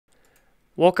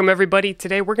Welcome everybody.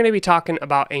 Today we're going to be talking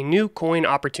about a new coin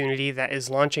opportunity that is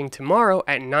launching tomorrow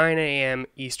at 9 a.m.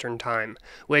 Eastern Time,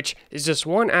 which is just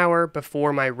 1 hour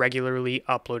before my regularly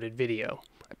uploaded video.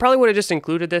 I probably would have just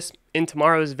included this in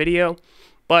tomorrow's video,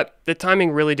 but the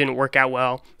timing really didn't work out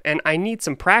well, and I need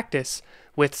some practice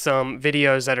with some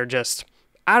videos that are just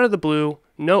out of the blue,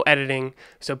 no editing,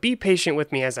 so be patient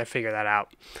with me as I figure that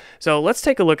out. So let's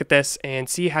take a look at this and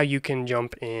see how you can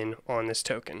jump in on this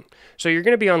token. So you're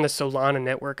going to be on the Solana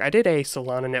network. I did a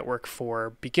Solana network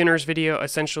for beginners video,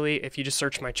 essentially, if you just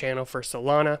search my channel for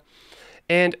Solana.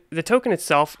 And the token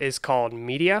itself is called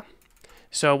Media.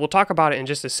 So we'll talk about it in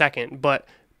just a second, but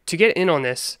to get in on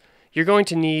this, you're going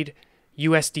to need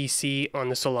USDC on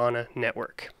the Solana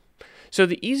network. So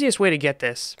the easiest way to get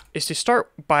this is to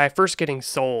start by first getting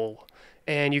Sol.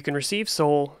 And you can receive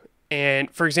Sol, and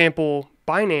for example,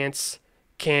 Binance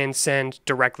can send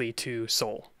directly to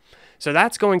Sol. So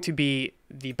that's going to be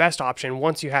the best option.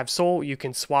 Once you have Sol, you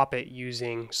can swap it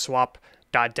using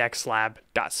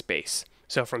swap.dexlab.space.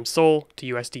 So from Sol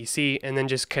to USDC, and then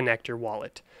just connect your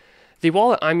wallet. The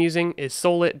wallet I'm using is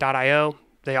solit.io.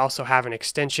 They also have an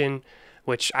extension,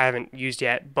 which I haven't used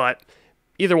yet, but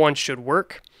either one should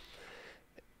work.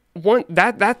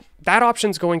 That option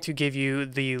is going to give you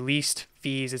the least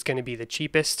fees. It's going to be the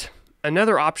cheapest.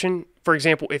 Another option, for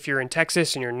example, if you're in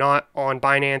Texas and you're not on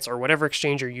Binance or whatever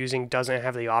exchange you're using doesn't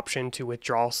have the option to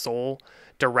withdraw Sol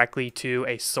directly to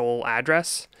a Sol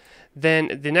address,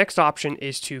 then the next option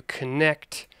is to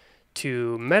connect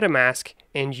to MetaMask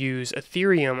and use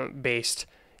Ethereum-based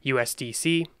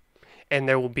USDC, and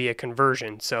there will be a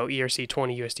conversion. So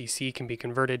ERC20 USDC can be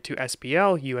converted to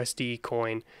SPL USD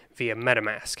coin via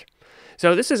MetaMask.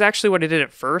 So this is actually what I did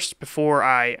at first before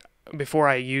I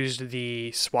used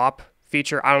the swap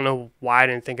feature. I don't know why I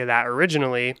didn't think of that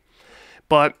originally,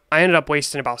 but I ended up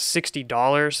wasting about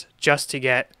 $60 just to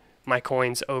get my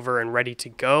coins over and ready to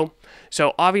go.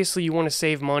 So obviously you want to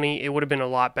save money. It would have been a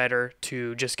lot better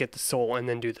to just get the Sol and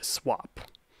then do the swap.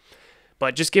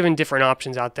 But just given different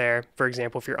options out there, for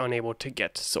example, if you're unable to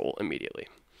get to Sol immediately.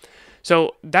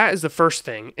 So that is the first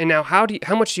thing. And now how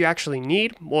much do you actually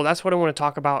need? Well, that's what I want to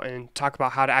talk about, and talk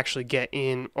about how to actually get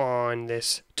in on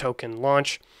this token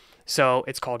launch. So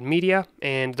it's called Media,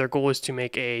 and their goal is to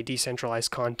make a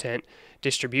decentralized content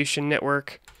distribution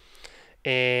network.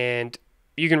 And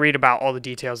you can read about all the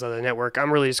details of the network.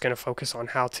 I'm really just going to focus on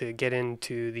how to get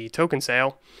into the token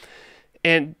sale.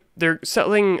 And they're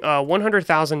selling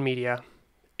 100,000 media,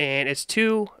 and it's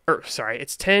 10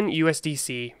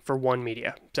 USDC for one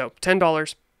media. So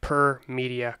 $10 per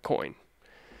media coin.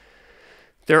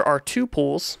 There are two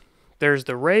pools. There's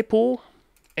the Ray pool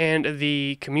and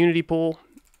the community pool.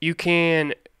 You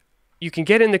can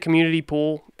get in the community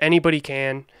pool, anybody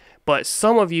can, but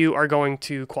some of you are going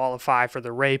to qualify for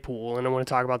the Ray pool, and I want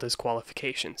to talk about those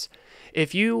qualifications.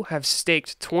 If you have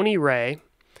staked 20 Ray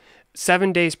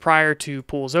 7 days prior to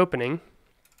pool's opening,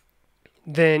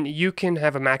 then you can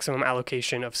have a maximum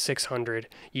allocation of 600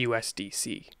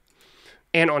 USDC.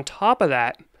 And on top of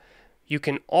that, you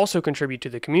can also contribute to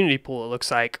the community pool. It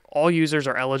looks like all users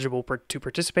are eligible to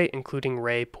participate, including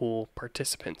Ray pool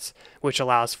participants, which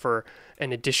allows for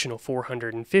an additional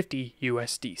 450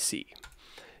 USDC.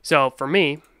 So for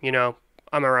me,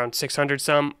 I'm around 600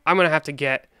 some. I'm going to have to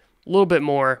get a little bit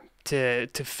more to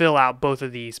fill out both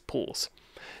of these pools.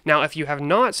 Now, if you have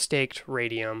not staked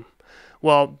Raydium,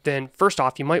 well, then first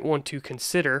off, you might want to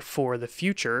consider for the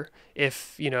future,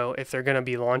 if they're going to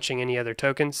be launching any other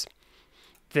tokens,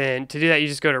 then to do that, you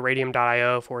just go to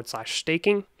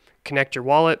raydium.io/staking, connect your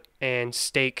wallet, and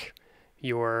stake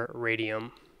your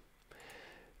Raydium.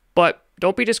 But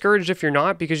don't be discouraged if you're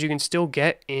not, because you can still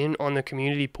get in on the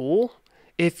community pool.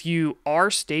 If you are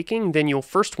staking, then you'll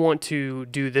first want to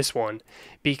do this one,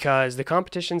 because the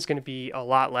competition is going to be a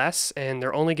lot less, and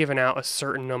they're only giving out a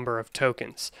certain number of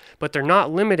tokens, but they're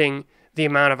not limiting the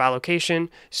amount of allocation.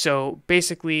 So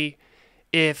basically,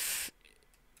 if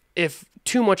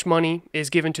too much money is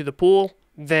given to the pool,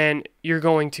 then you're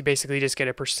going to basically just get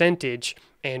a percentage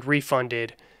and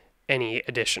refunded any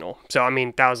additional. So,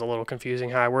 that was a little confusing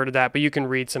how I worded that, but you can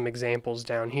read some examples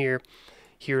down here.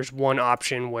 Here's one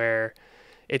option where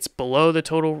it's below the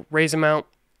total raise amount,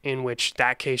 in which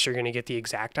that case you're going to get the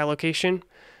exact allocation.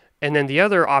 And then the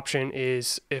other option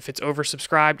is if it's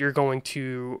oversubscribed, you're going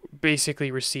to basically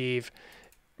receive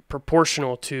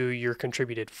proportional to your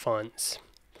contributed funds.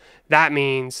 That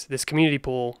means this community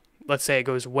pool, let's say it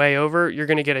goes way over, you're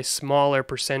going to get a smaller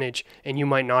percentage, and you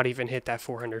might not even hit that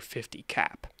 450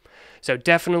 cap. So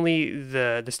definitely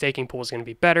the staking pool is going to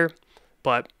be better,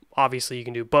 but obviously you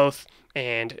can do both,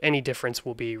 and any difference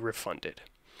will be refunded.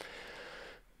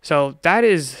 So that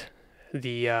is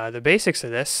the basics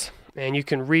of this, and you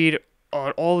can read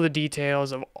on all the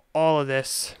details of all of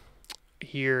this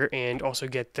here, and also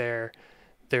get their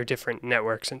different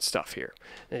networks and stuff here.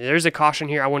 There's a caution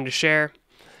here I wanted to share.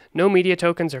 No media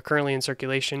tokens are currently in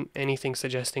circulation. Anything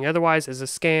suggesting otherwise is a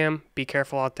scam. Be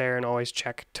careful out there and always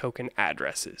check token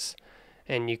addresses.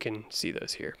 And you can see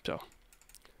those here. So,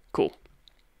 cool.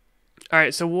 All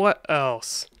right, so what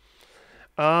else?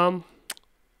 Yeah,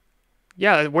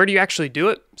 where do you actually do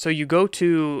it? So you go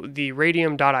to the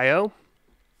Raydium.io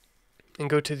and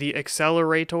go to the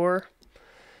accelerator.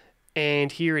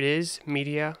 And here it is,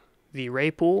 media, the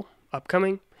Ray pool,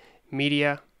 upcoming,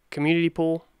 media, community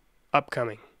pool,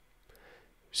 upcoming.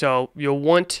 So you'll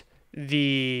want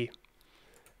the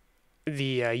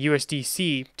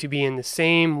USDC to be in the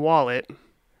same wallet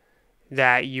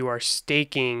that you are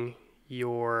staking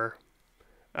your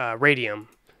Raydium.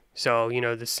 So,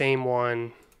 the same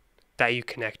one that you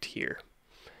connect here.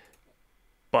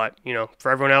 But, for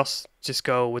everyone else, just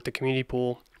go with the community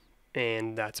pool,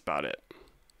 and that's about it.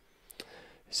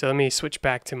 So let me switch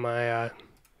back to my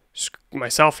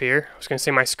myself here. I was going to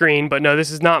say my screen, but no,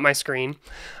 this is not my screen.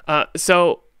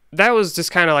 So that was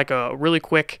just kind of like a really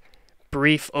quick,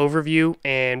 brief overview,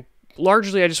 and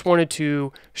largely I just wanted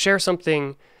to share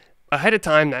something ahead of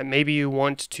time that maybe you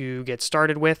want to get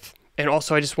started with, and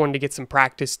also I just wanted to get some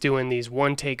practice doing these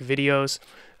one-take videos.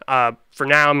 For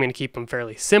now, I'm going to keep them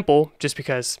fairly simple, just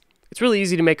because it's really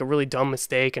easy to make a really dumb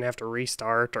mistake and have to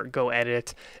restart or go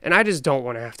edit, and I just don't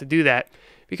want to have to do that,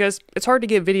 because it's hard to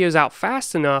get videos out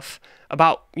fast enough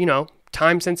about,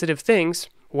 time-sensitive things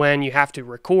when you have to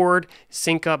record,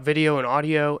 sync up video and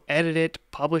audio, edit it,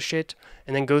 publish it,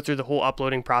 and then go through the whole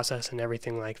uploading process and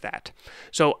everything like that.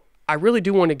 So I really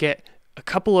do want to get a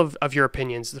couple of your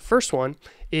opinions. The first one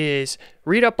is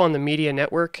read up on the media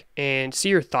network and see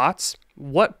your thoughts.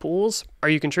 What pools are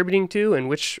you contributing to, and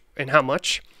which and how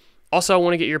much? Also, I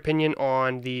want to get your opinion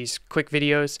on these quick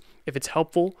videos, if it's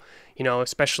helpful,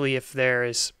 especially if there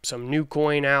is some new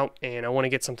coin out and I want to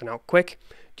get something out quick.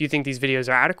 Do you think these videos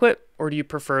are adequate, or do you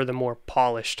prefer the more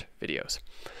polished videos?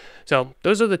 So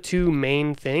those are the two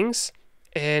main things,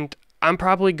 and I'm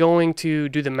probably going to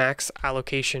do the max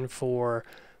allocation for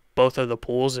both of the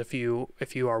pools if you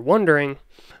are wondering.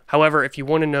 However, if you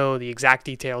want to know the exact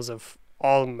details of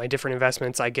all of my different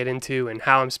investments I get into and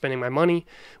how I'm spending my money,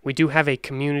 we do have a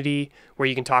community where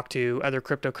you can talk to other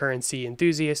cryptocurrency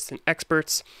enthusiasts and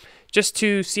experts just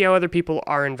to see how other people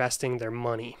are investing their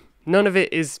money. None of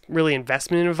it is really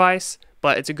investment advice,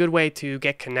 but it's a good way to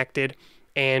get connected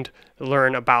and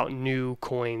learn about new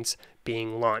coins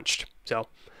being launched. So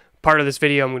part of this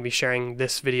video, I'm going to be sharing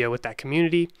this video with that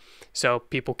community so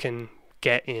people can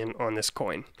get in on this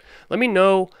coin. Let me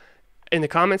know in the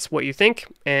comments what you think,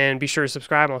 and be sure to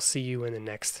subscribe. I'll see you in the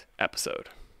next episode.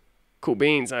 Cool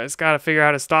beans. I just got to figure out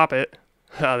how to stop it.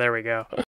 Oh, there we go.